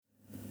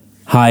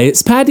Hi,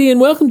 it's Paddy and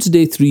welcome to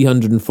day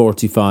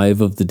 345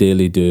 of the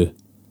Daily Do.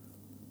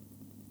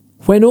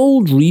 When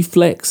old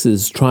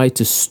reflexes try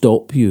to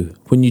stop you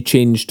when you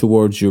change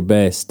towards your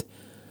best,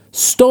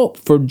 stop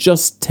for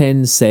just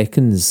 10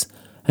 seconds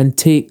and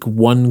take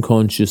one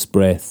conscious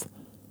breath.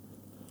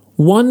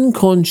 One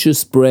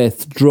conscious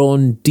breath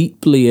drawn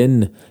deeply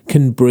in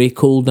can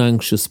break old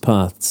anxious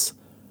paths.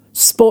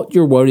 Spot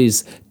your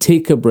worries,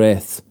 take a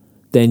breath,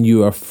 then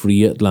you are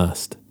free at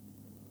last.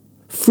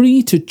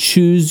 Free to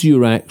choose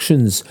your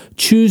actions,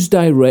 choose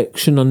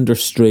direction under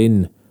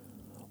strain.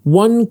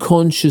 One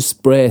conscious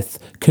breath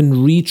can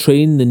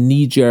retrain the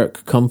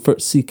knee-jerk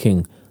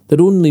comfort-seeking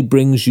that only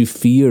brings you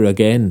fear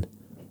again.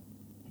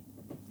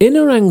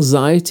 Inner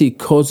anxiety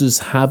causes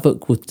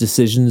havoc with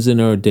decisions in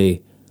our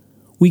day.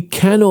 We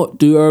cannot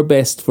do our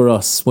best for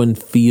us when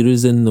fear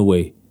is in the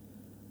way.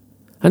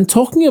 And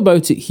talking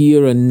about it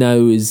here and now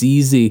is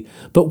easy,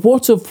 but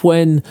what of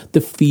when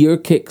the fear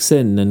kicks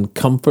in and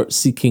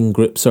comfort-seeking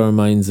grips our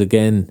minds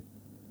again?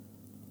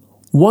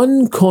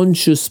 One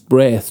conscious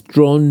breath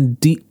drawn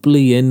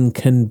deeply in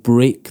can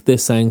break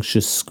this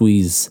anxious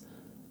squeeze.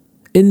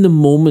 In the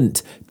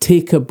moment,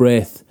 take a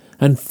breath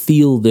and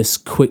feel this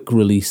quick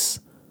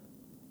release.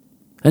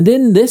 And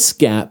in this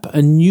gap,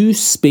 a new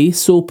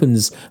space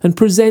opens and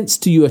presents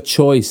to you a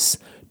choice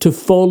to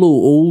follow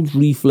old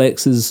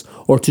reflexes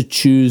or to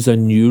choose a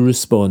new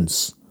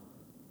response.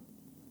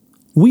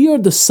 We are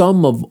the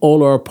sum of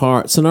all our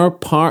parts, and our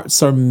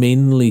parts are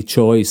mainly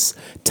choice.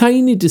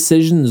 Tiny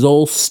decisions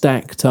all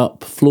stacked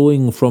up,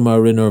 flowing from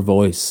our inner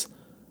voice.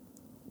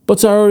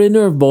 But our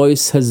inner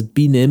voice has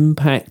been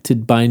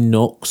impacted by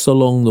knocks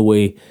along the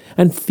way,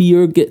 and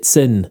fear gets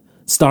in,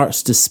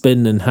 starts to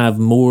spin and have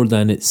more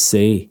than its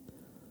say.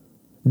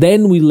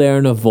 Then we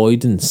learn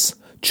avoidance.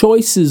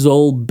 Choices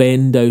all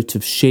bend out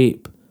of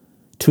shape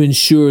to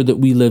ensure that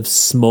we live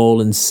small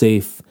and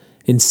safe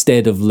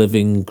instead of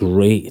living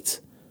great.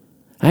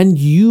 And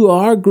you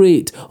are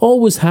great,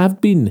 always have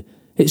been.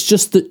 It's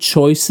just that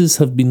choices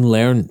have been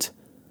learnt.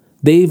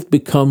 They've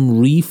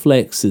become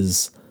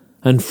reflexes,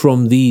 and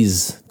from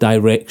these,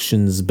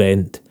 directions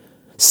bent.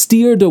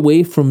 Steered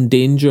away from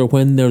danger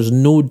when there's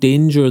no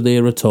danger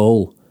there at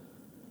all.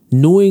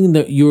 Knowing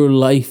that your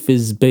life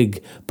is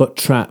big, but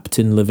trapped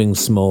in living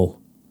small.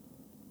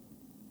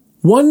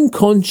 One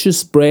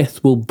conscious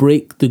breath will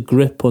break the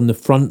grip on the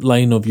front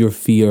line of your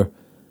fear,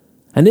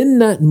 and in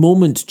that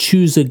moment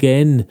choose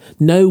again,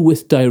 now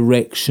with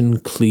direction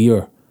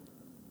clear.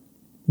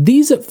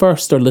 These at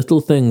first are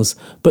little things,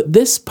 but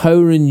this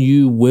power in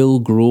you will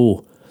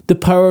grow. The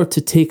power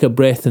to take a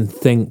breath and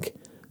think,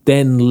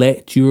 then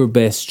let your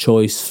best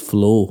choice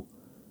flow.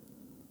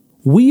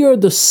 We are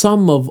the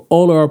sum of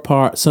all our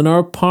parts, and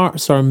our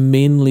parts are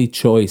mainly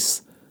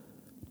choice.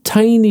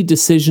 Tiny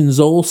decisions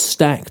all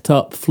stacked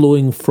up,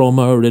 flowing from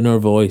our inner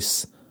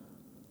voice.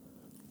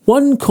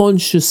 One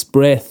conscious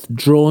breath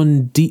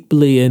drawn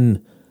deeply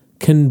in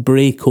can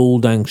break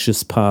old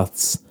anxious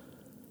paths.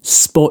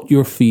 Spot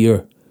your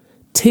fear.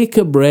 Take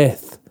a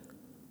breath.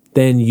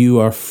 Then you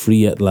are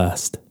free at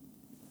last.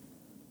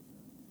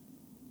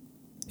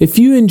 If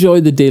you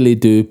enjoy the Daily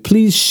Do,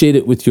 please share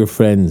it with your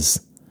friends.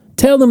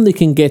 Tell them they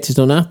can get it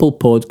on Apple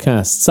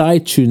Podcasts,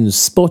 iTunes,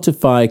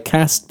 Spotify,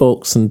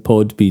 Castbox and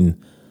Podbean.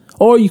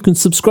 Or you can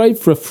subscribe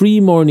for a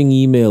free morning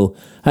email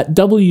at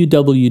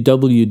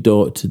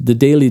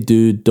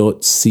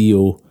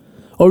www.thedailydo.co.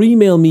 Or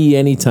email me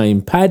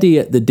anytime,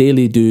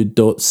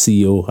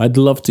 paddy@thedailydo.co. I'd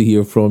love to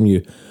hear from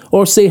you.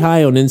 Or say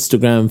hi on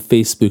Instagram,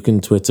 Facebook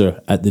and Twitter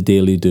 @The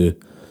Daily Do.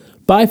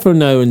 Bye for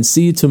now and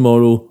see you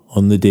tomorrow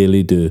on The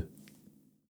Daily Do.